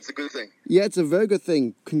It's a good thing. Yeah, it's a very good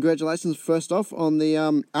thing. Congratulations, first off, on the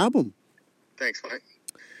album. Thanks, mate.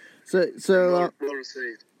 So well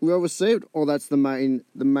received. Well received. Oh, that's the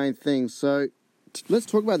main thing. So let's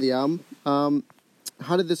talk about the album.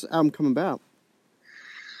 How did this album come about?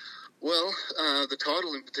 Well, the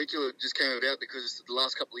title in particular just came about because the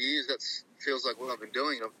last couple of years feels like what I've been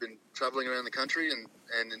doing. I've been travelling around the country,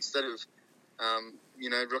 and instead of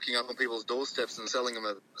rocking up on people's doorsteps and selling them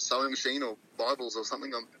a sewing machine or Bibles or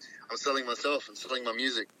something, I'm selling myself and selling my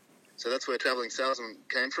music. So that's where Travelling Salesman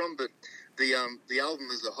came from. But the album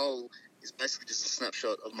as a whole is basically just a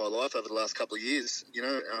snapshot of my life over the last couple of years.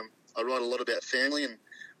 I write a lot about family and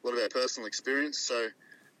a lot about personal experience. So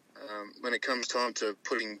when it comes time to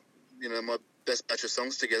putting my best batch of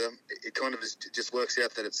songs together, it kind of just works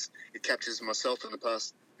out that it captures myself in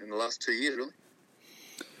the last 2 years, really.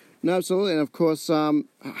 No, absolutely. And of course,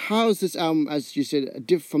 how is this album, as you said,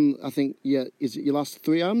 different from, I think, is it your last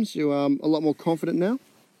 3 albums? You're a lot more confident now?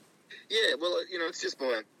 Yeah, well, it's just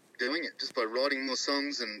by doing it, just by writing more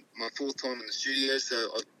songs, and my 4th time in the studio, so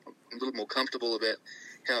I'm a little more comfortable about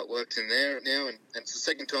how it works in there now, and it's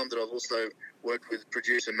the 2nd time that I've also worked with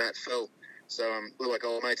producer Matt Fell. So we're like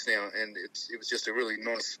old mates now, and it was just a really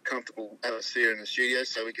nice, comfortable atmosphere in the studio,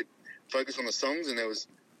 so we could focus on the songs, and there was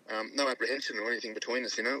no apprehension or anything between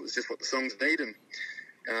us. It was just what the songs need, and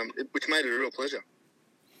which made it a real pleasure.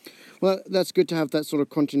 Well, that's good to have that sort of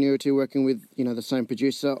continuity working with the same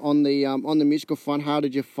producer on the musical front. How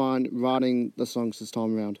did you find writing the songs this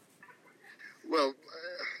time around? Well,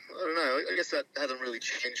 I don't know. I guess that hasn't really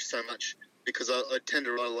changed so much because I tend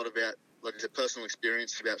to write a lot about the personal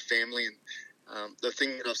experience, about family and the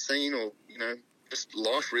thing that I've seen, or just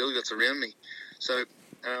life really that's around me. So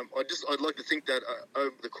I'd like to think that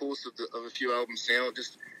over the course of a few albums now,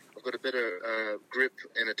 I've got a better grip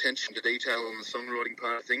and attention to detail on the songwriting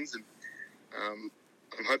part of things, and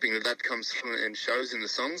I'm hoping that comes through and shows in the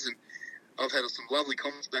songs. And I've had some lovely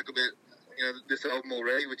comments back about this album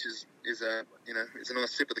already, which is it's a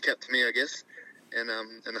nice tip of the cap to me, I guess. And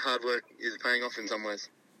the hard work is paying off in some ways.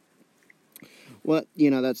 Well,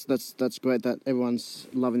 that's great that everyone's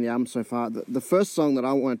loving the album so far. The first song that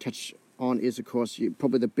I want to touch on is, of course,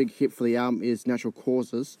 probably the big hit for the album is Natural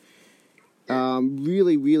Causes.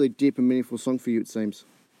 Really, really deep and meaningful song for you, it seems.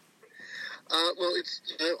 Well, it's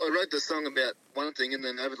I wrote the song about one thing, and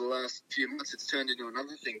then over the last few months, it's turned into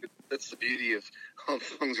another thing. But that's the beauty of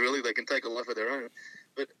songs, really. They can take a life of their own.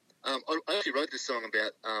 But I actually wrote this song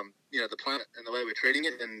about the planet and the way we're treating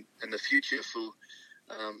it, and the future for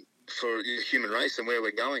the human race and where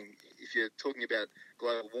we're going. If you're talking about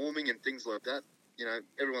global warming and things like that,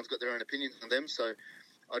 everyone's got their own opinions on them. So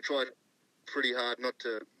I tried pretty hard not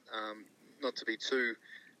to be too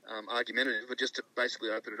argumentative, but just to basically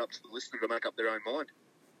open it up to the listener to make up their own mind.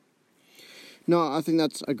 No, I think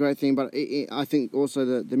that's a great thing, but I think also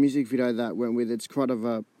the music video that went with it's quite of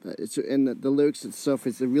a, and the lyrics itself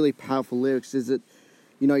is a really powerful lyrics. Is it,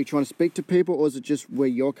 you're trying to speak to people, or is it just where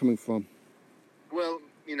you're coming from? Well,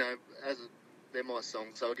 they're my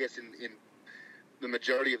songs, so I guess in the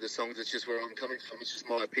majority of the songs, it's just where I'm coming from. It's just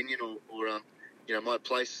my opinion or my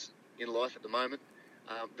place in life at the moment.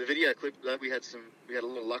 The video clip, though, we had a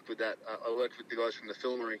lot of luck with that. I worked with the guys from the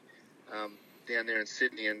Filmery down there in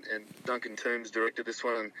Sydney, and Duncan Toombs directed this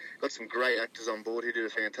one, and got some great actors on board who did a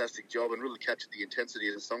fantastic job and really captured the intensity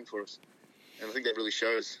of the song for us. And I think that really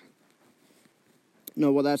shows.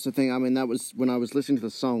 No, well, that's the thing. I mean, that was when I was listening to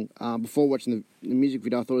the song before watching the music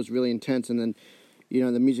video. I thought it was really intense, and then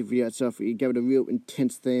the music video itself, it gave it a real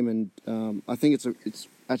intense theme, and I think it's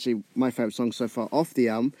actually my favourite song so far off the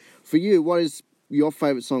album. For you, what is your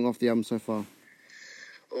favourite song off the album so far?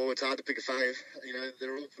 Oh, it's hard to pick a fave.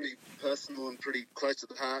 They're all pretty personal and pretty close to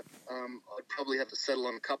the heart. I'd probably have to settle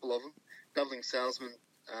on a couple of them. Travelling Salesman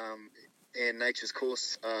and Nature's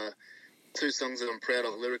Course are 2 songs that I'm proud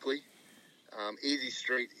of lyrically. Easy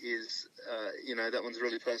Street is, that one's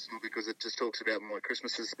really personal because it just talks about my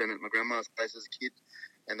Christmases spent at my grandma's place as a kid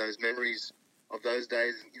and those memories of those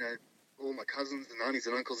days. All my cousins and aunties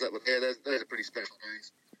and uncles that were there, those are pretty special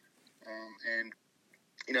days. And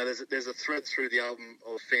there's a thread through the album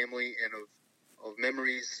of family and of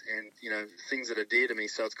memories and things that are dear to me.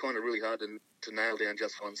 So it's kind of really hard to nail down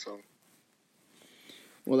just one song.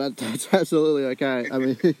 Well, that's absolutely okay. I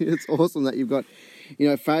mean, it's awesome that you've got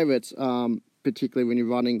favourites, particularly when you're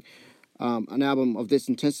writing an album of this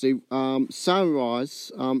intensity.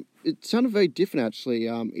 Sunrise, it sounded very different actually.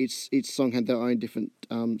 Each song had their own different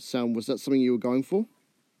sound. Was that something you were going for?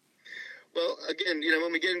 Well, again,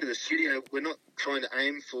 when we get into the studio, we're not trying to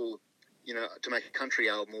aim for, to make a country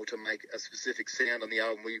album or to make a specific sound on the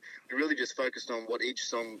album. We really just focused on what each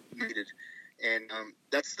song needed. And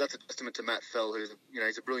that's a testament to Matt Fell, who's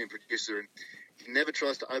he's a brilliant producer, and he never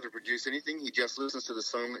tries to overproduce anything. He just listens to the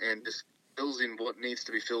song and just fills in what needs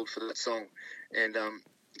to be filled for that song. And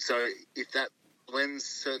so if that blends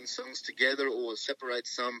certain songs together or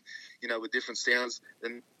separates some, with different sounds,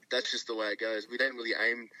 then that's just the way it goes. We don't really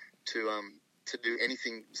aim to do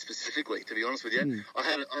anything specifically, to be honest with you. I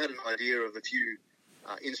had an idea of a few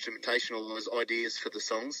instrumentational ideas for the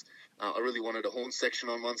songs. I really wanted a horn section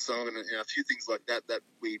on one song and a few things like that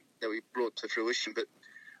we brought to fruition. But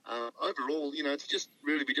overall, it's just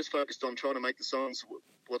really we just focused on trying to make the songs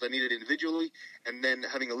what they needed individually, and then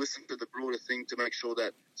having a listen to the broader thing to make sure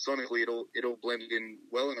that sonically it all blended in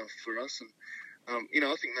well enough for us. And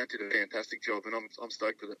I think Matt did a fantastic job, and I'm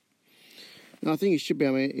stoked with it. No, I think it should be.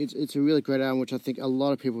 I mean, it's a really great album, which I think a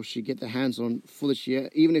lot of people should get their hands on for this year.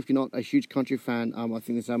 Even if you're not a huge country fan, I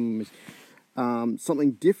think this album is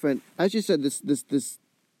something different. As you said,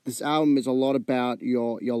 this album is a lot about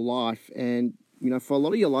your life, and for a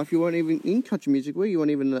lot of your life, you weren't even in country music, were you? You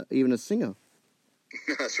weren't even a singer.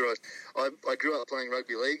 That's right. I grew up playing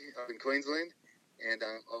rugby league up in Queensland, and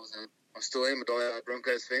I still am a diehard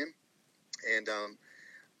Broncos fan, and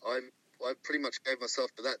I pretty much gave myself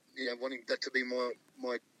to that, wanting that to be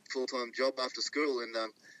my full-time job after school, and a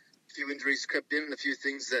few injuries crept in and a few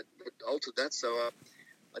things that altered that, so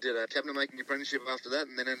I did a cabinet making apprenticeship after that,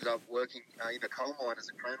 and then ended up working in a coal mine as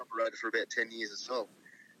a crane operator for about 10 years as well.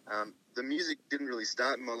 The music didn't really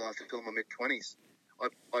start in my life until my mid-20s.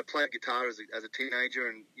 I played guitar as a teenager,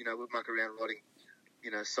 and would muck around writing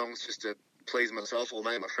songs just to please myself or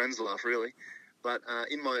make my friends laugh, really. But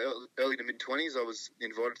in my early to mid-20s, I was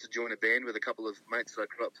invited to join a band with a couple of mates that I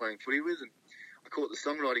grew up playing footy with, and I caught the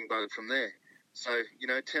songwriting bug from there. So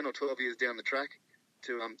 10 or 12 years down the track,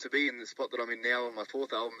 to be in the spot that I'm in now on my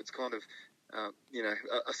fourth album, it's kind of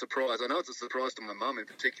a surprise. I know it's a surprise to my mum in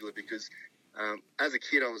particular, because as a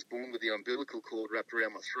kid I was born with the umbilical cord wrapped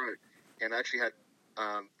around my throat, and I actually had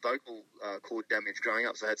vocal cord damage growing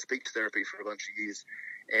up, so I had speech therapy for a bunch of years.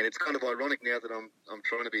 And it's kind of ironic now that I'm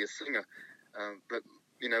trying to be a singer, but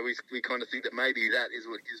we kind of think that maybe that is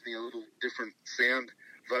what gives me a little different sound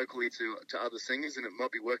vocally to other singers, and it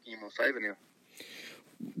might be working in my favour now.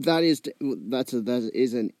 That is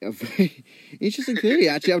a very interesting theory.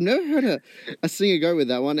 Actually, I've never heard a singer go with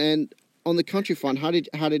that one. And on the country front, how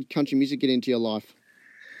did country music get into your life?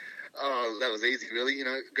 Oh, that was easy, really.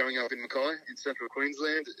 Growing up in Mackay in central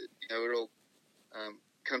Queensland, we're all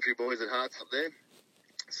country boys at heart up there.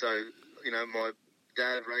 So, my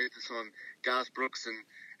dad raised us on Garth Brooks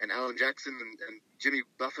and Alan Jackson and Jimmy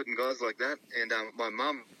Buffett and guys like that. And my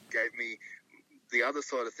mum gave me the other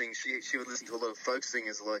side of things. She would listen to a lot of folk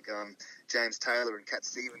singers like James Taylor and Cat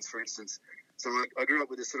Stevens, for instance. So I grew up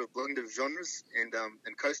with this sort of blend of genres and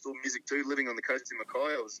coastal music too. Living on the coast in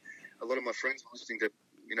Mackay, a lot of my friends were listening to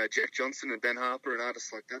Jack Johnson and Ben Harper and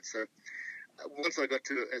artists like that. So once I got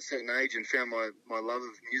to a certain age and found my love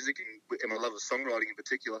of music and my love of songwriting in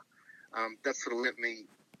particular, that sort of led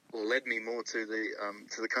me more to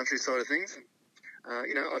the country side of things.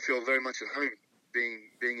 I feel very much at home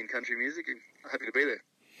being in country music, and I'm happy to be there.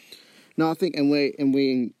 No, I think, and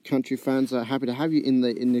we country fans are happy to have you in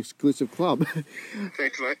the exclusive club.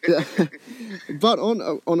 Thanks, mate. But on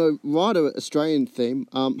a wider Australian theme,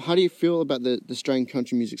 how do you feel about the Australian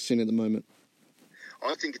country music scene at the moment?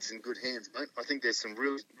 I think it's in good hands, mate. I think there's some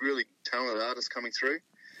really, really talented artists coming through.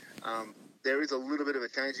 There is a little bit of a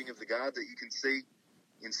changing of the guard that you can see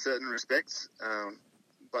in certain respects,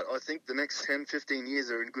 but I think the next 10, 15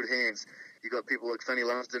 years are in good hands. You've got people like Fanny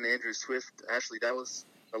Lumsden, Andrew Swift, Ashley Dallas,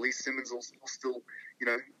 Elise Simmons, all still,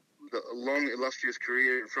 a long, illustrious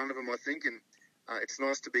career in front of them, I think, and it's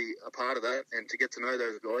nice to be a part of that and to get to know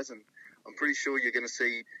those guys, and I'm pretty sure you're going to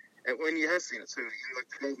see, and when you have seen it too, like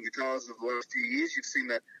the Golden Guitars of the last few years, you've seen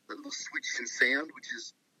that little switch in sound,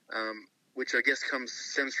 which I guess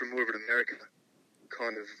stems from more of an American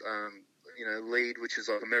kind of, lead, which is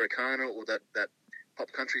like Americana or that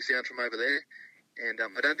pop country sound from over there. And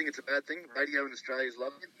I don't think it's a bad thing. Radio in Australia is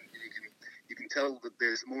loving it. You can tell that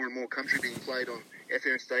there's more and more country being played on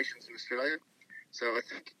FM stations in Australia. So I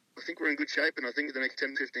think we're in good shape, and I think in the next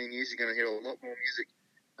 10, 15 years you're going to hear a lot more music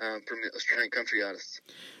from the Australian country artists.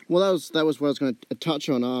 Well, that was what I was going to touch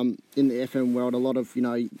on. In the FM world, a lot of,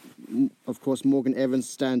 of course, Morgan Evans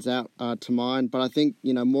stands out to mind, but I think,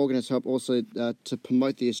 Morgan has helped also to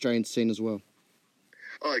promote the Australian scene as well.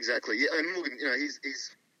 Oh, exactly. Yeah, and Morgan, he's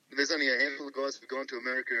there's only a handful of guys who've gone to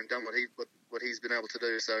America and done what he's been able to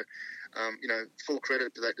do. So, full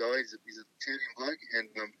credit to that guy. He's a champion bloke, and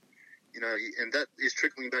and that is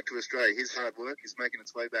trickling back to Australia. His hard work is making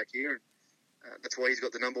its way back here, and that's why he's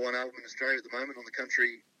got the number one album in Australia at the moment on the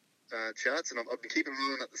country charts, and I've been keeping an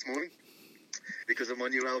eye on that this morning because of my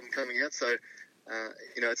new album coming out. So,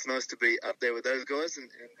 it's nice to be up there with those guys. And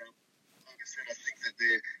like I said, I think that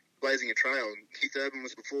they're blazing a trail. And Keith Urban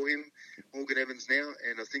was before him, Morgan Evans now,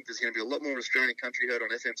 and I think there's going to be a lot more Australian country heard on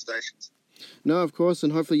FM stations. No, of course,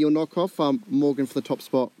 and hopefully you'll knock off Morgan for the top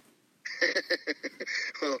spot.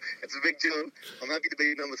 Well, it's a big job. I'm happy to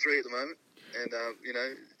be number 3 at the moment, and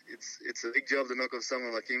it's a big job to knock off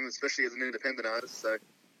someone like him, especially as an independent artist. So,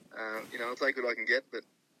 I'll take what I can get, but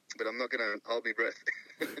I'm not going to hold my breath.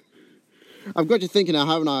 I've got you thinking now,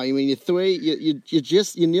 haven't I? I mean, you're 3.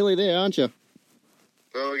 You're nearly there, aren't you?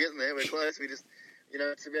 Well, we're getting there. We're close. We just,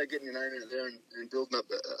 it's about getting your name out there and building up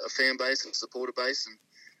a fan base and a supporter base, and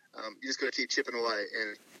you just got to keep chipping away.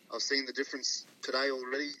 And I've seen the difference today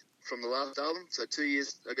already from the last album. So 2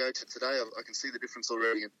 years ago to today, I can see the difference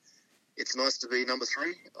already. And it's nice to be number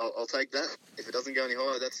 3. I'll take that. If it doesn't go any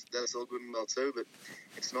higher, that's all good and well too. But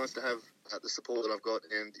it's nice to have the support that I've got,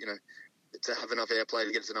 and to have enough airplay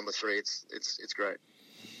to get to number 3. It's great.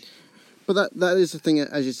 But that is the thing.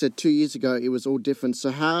 As you said, 2 years ago, it was all different.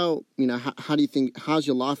 So how do you think? How's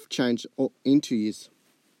your life changed in 2 years?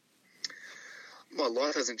 My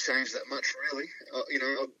life hasn't changed that much, really.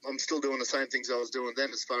 I'm still doing the same things I was doing then,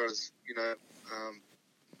 as far as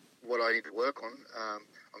what I need to work on.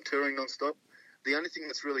 I'm touring non-stop. The only thing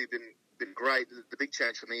that's really been great, the big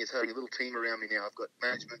change for me, is having a little team around me now. I've got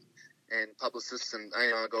management and publicists and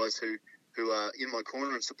A&R guys who are in my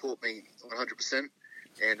corner and support me 100%.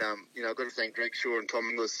 And I've got to thank Greg Shaw and Tom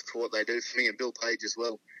Inglis for what they do for me, and Bill Page as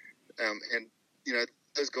well.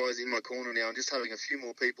 Those guys in my corner now, and just having a few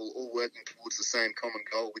more people all working towards the same common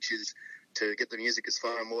goal, which is to get the music as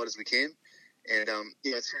far and wide as we can. And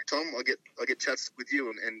through Tom, I get chats with you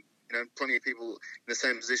and plenty of people in the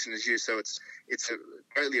same position as you. So it's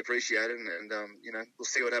greatly appreciated, and we'll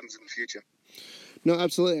see what happens in the future. No,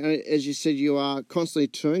 absolutely. As you said, you are constantly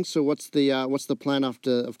touring. So what's the plan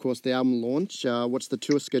after, of course, the album launch? What's the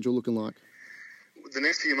tour schedule looking like? The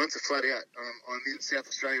next few months are flat out. I'm in South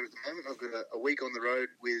Australia at the moment. I've got a week on the road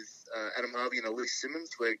with Adam Harvey and Elise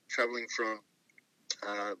Simmons. We're travelling from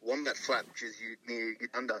Wombat Flat, which is near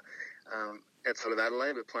Uganda, outside of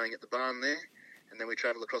Adelaide. We're playing at the barn there. And then we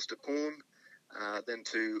travel across to Corn, then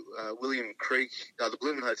to William Creek, the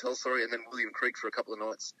Bloomin' Hotel, and then William Creek for a couple of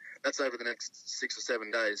nights. That's over the next 6 or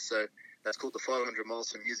 7 days. So that's called the 500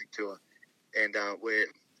 Miles for Music Tour. And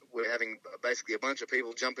we're having basically a bunch of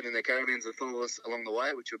people jumping in their caravans and follow us along the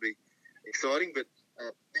way, which will be exciting. But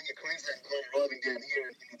being a Queensland guy arriving down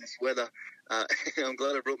here in this weather, I'm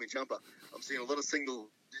glad I brought my jumper. I'm seeing a lot of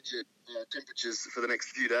single-digit temperatures for the next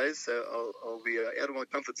few days, so I'll be out of my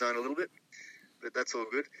comfort zone a little bit. But that's all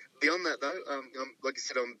good. Beyond that, though, like I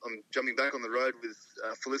said, I'm jumping back on the road with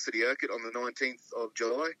Felicity Urquhart on the 19th of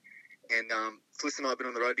July. And Felicity and I have been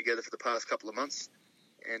on the road together for the past couple of months.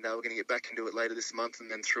 And we're going to get back into it later this month and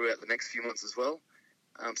then throughout the next few months as well.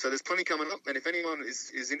 So there's plenty coming up. And if anyone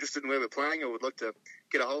is interested in where we're playing or would like to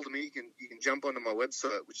get a hold of me, you can jump onto my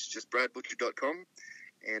website, which is just bradbutcher.com.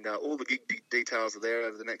 And all the gig details are there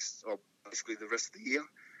over the next, basically the rest of the year.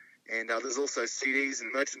 And there's also CDs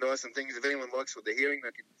and merchandise and things. If anyone likes what they're hearing,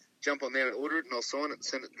 they can jump on there and order it, and I'll sign it and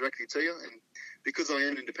send it directly to you. And because I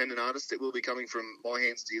am an independent artist, it will be coming from my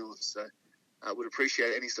hands to yours. So I would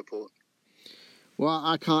appreciate any support. Well,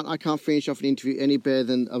 I can't finish off an interview any better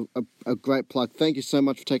than a great plug. Thank you so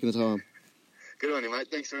much for taking the time. Good on you, mate.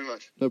 Thanks very much.